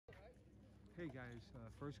Okay guys,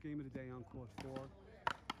 first game of the day on court 4.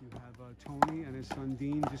 You have Tony and his son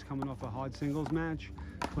Dean just coming off a hard singles match,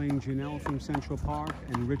 playing Janelle from Central Park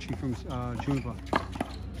and Richie from Juniper.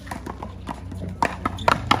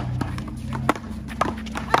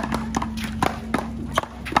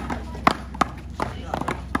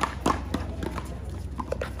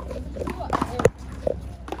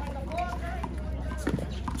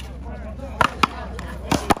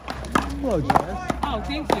 Hello, Jess. Oh,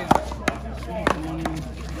 thank you.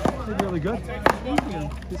 Did really good. Thank you.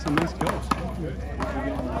 Did some nice kills.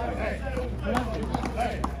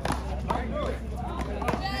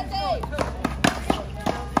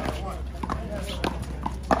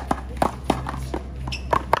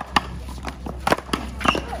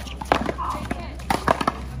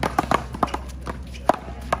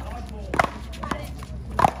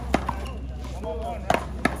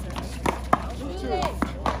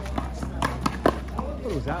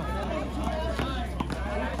 What was that?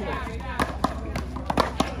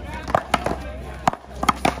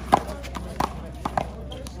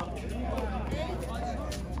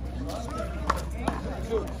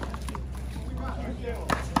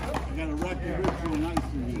 I got a record ritual nice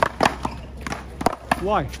in here.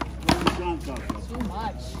 Why? Too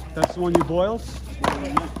much. That's the one you boiled?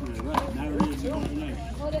 Right. Now it is tonight.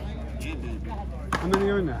 Yeah, baby. How many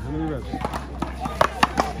are in there? How many ribs?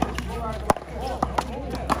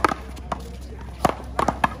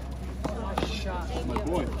 My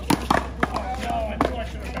boy.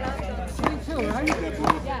 Me too, right?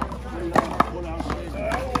 Yeah. What else? Go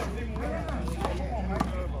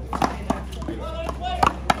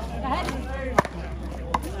ahead.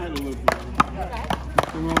 I had a little bit.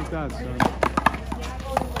 Nothing wrong with that, son.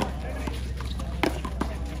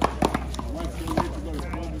 My wife can't wait to go to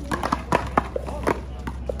club and drink.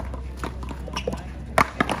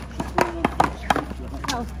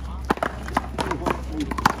 Oh.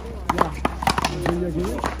 Yeah. Can you get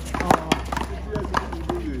it?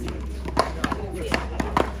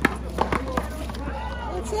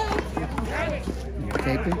 What's that?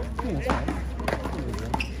 Taping? Yeah, that's right.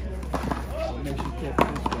 Makes you take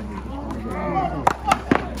this one.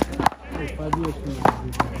 Hey, 5 years from now.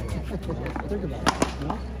 Think about it,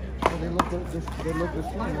 no? Well, they look the same. They don't.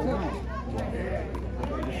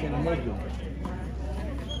 The same medium.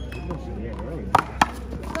 Yeah, really.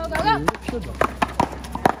 Go, go, You go. look good, though.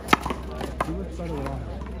 You look better than I am.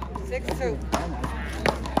 6'2".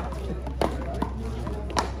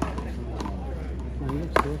 No, you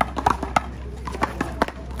look good.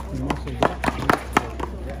 You muscled up.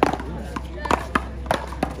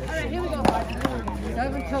 All right, here we go.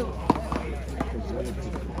 7'2".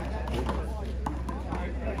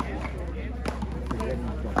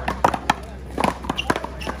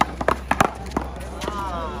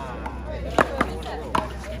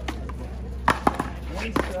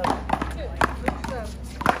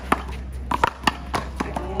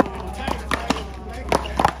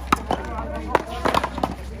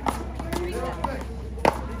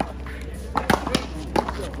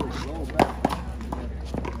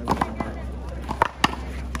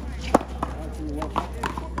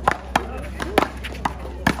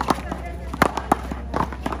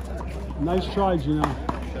 Nice try, Janelle.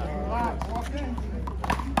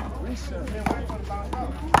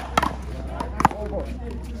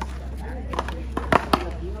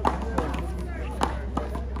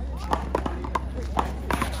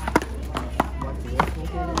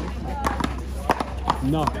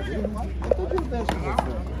 No. I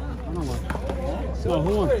don't know. So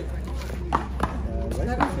who won?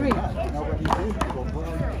 7'3". No, what he did,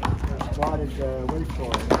 spotted wait for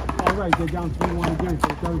it. All right, they're down 3-1 again, so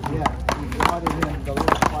it goes. Yeah, he spotted him the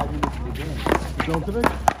last 5 minutes of the game. Djokovic?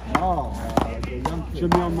 No, the young kid.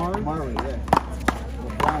 Janelle Murray? Murray, yeah. The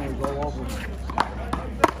Brown was all over him. I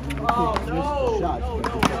mean, the kid missed the shots, but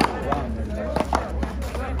he kept the Brown in there.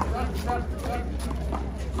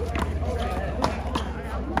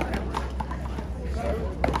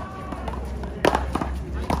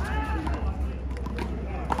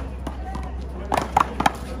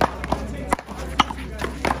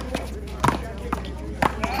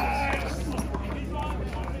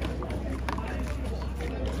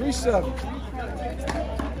 3-7.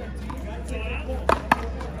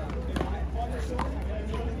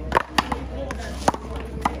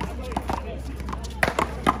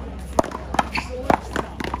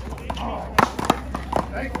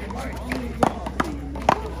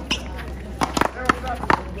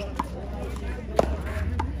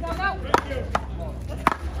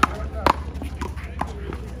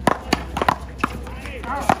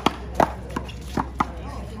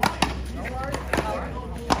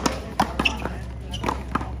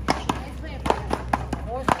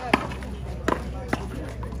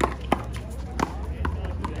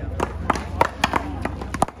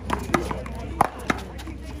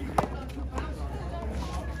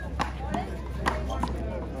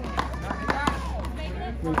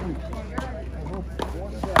 What do you think?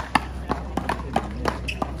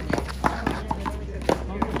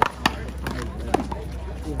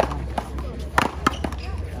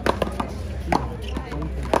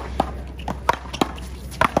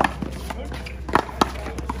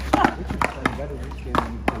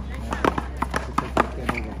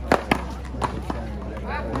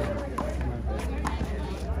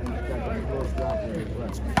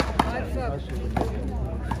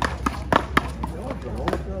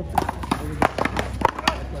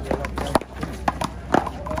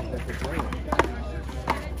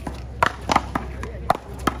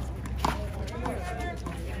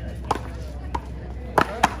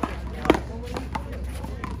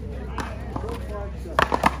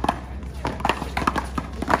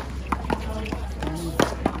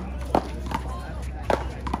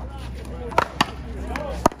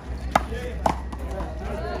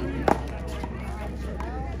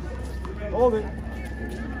 Hold it.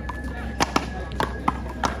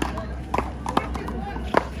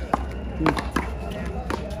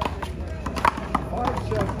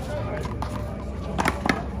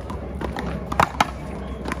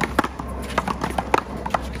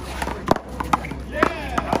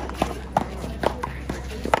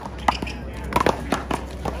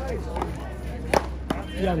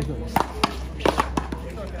 Yeah, it does.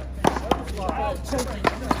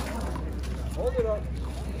 Hold it up.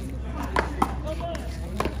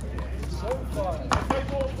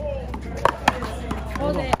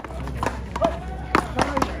 Hold it.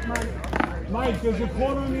 Mike, there's a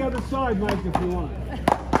corner on the other side, Mike, if you want.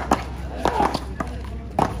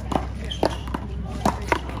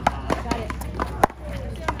 Got it.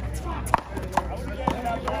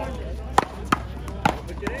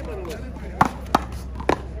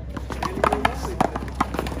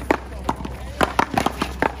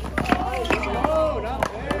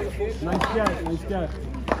 Nice get, nice get.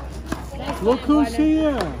 Look who's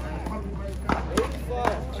here.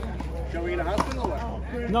 Shall we in a hospital or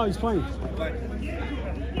what? No, he's playing.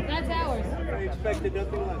 That's ours. I expected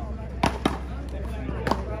nothing less.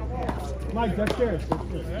 Mike, that's theirs.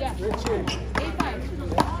 Yeah. Richie.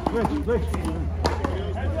 8-5. Rich.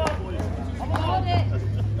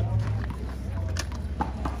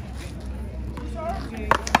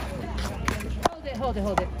 Hold it.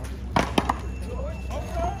 Hold it.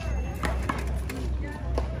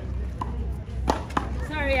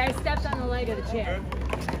 Sorry, I stepped on the leg of the chair.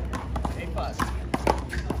 8-5.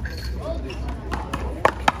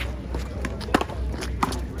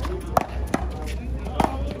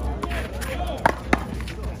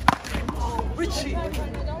 Richie!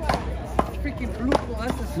 Freaking blue ball,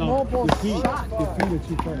 that's a No, small ball the feet. shot. The feet are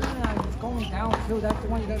too far. Yeah, it's going down too. That's the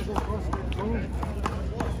one you gotta go across. Boom.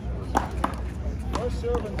 First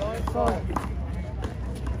serve and 9-5.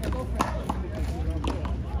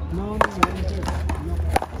 No.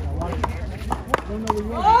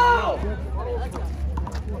 Oh!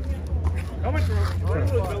 How much room?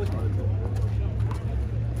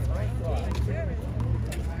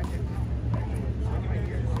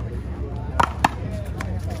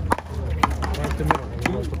 Right the middle. He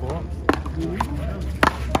lost the ball.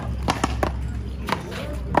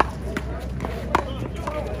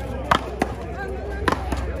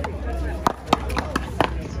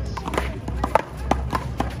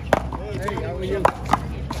 Hey, how are you?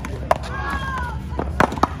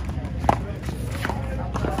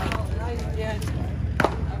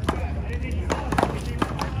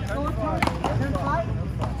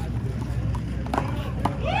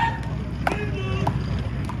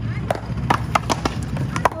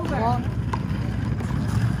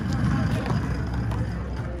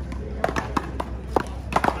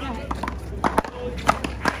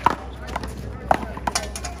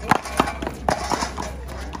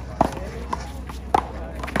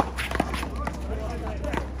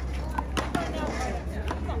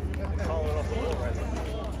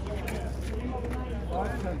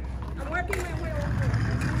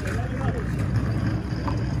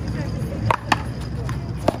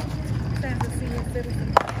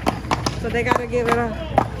 So they gotta give it up.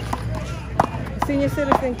 Senior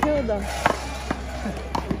citizen killed them.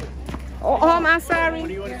 Oh, I'm sorry. What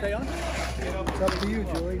do you want to stay on? It's up to you,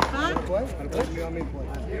 Julie. Huh? What? You want me to play?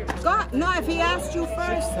 Go. No, if he asked you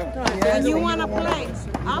first, and you wanna play,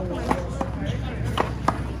 I'll play.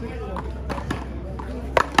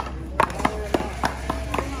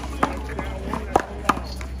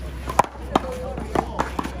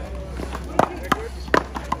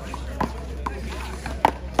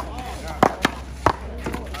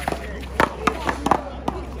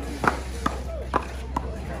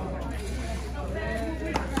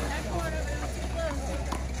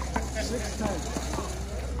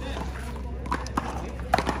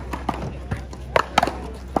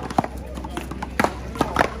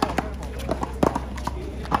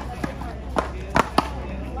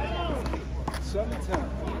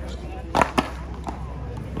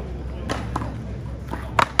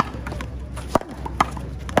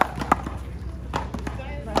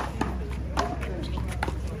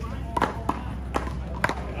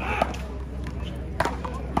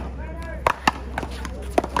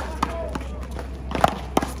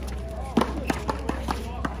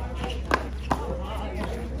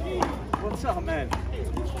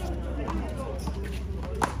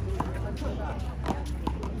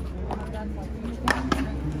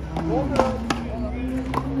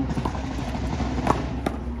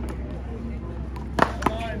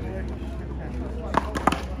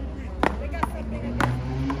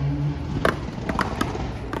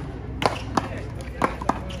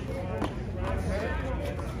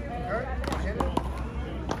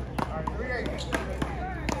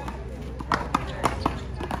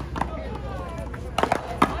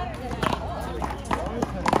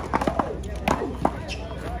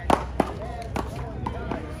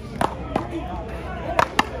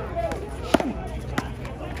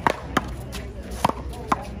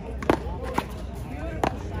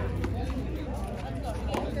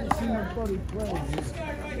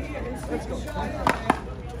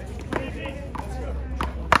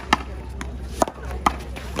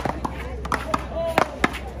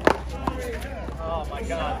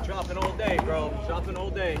 an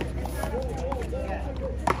old day.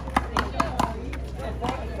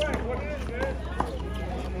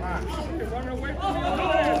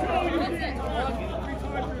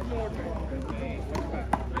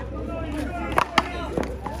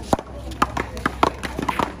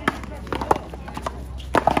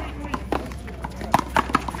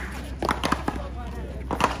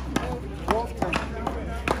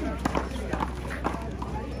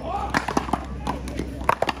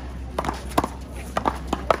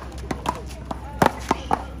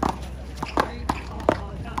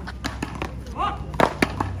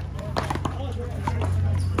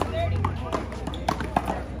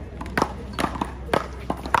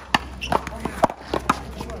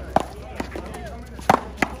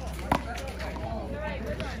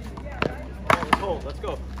 Let's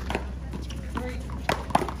go.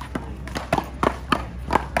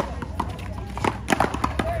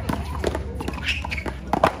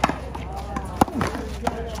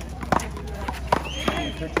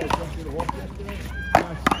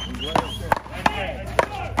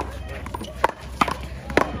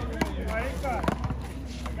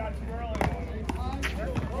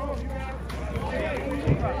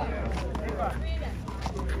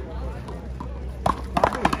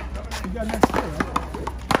 You got next year, right?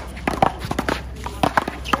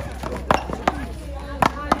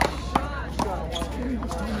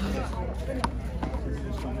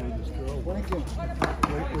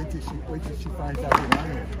 Wait till she finds out you're not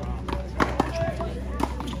here.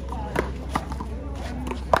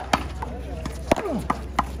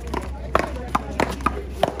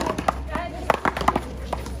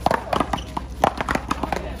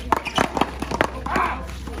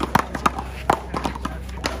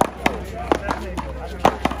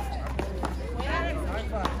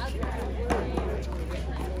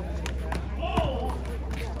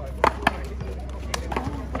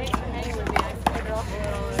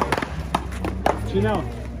 Janelle,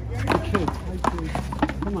 the kids, hi kids.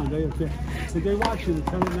 Come on, did they watch you?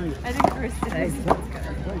 Tell them night. I think Chris today.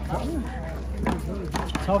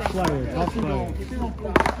 Tough player, tough player.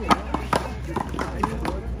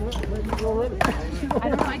 I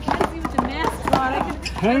don't know, I can't see with the mask on.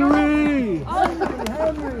 Henry!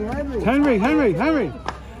 Henry!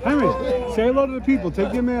 Say hello to the people.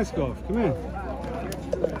 Take your mask off. Come in.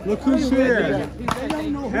 Look who's here.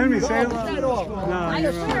 Henry, say hello. No,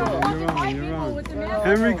 you're wrong. You're wrong.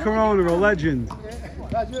 Henry Corona, a legend.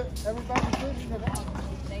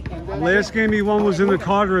 Last game he won was in the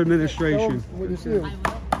Carter administration.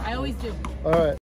 I always do. All right.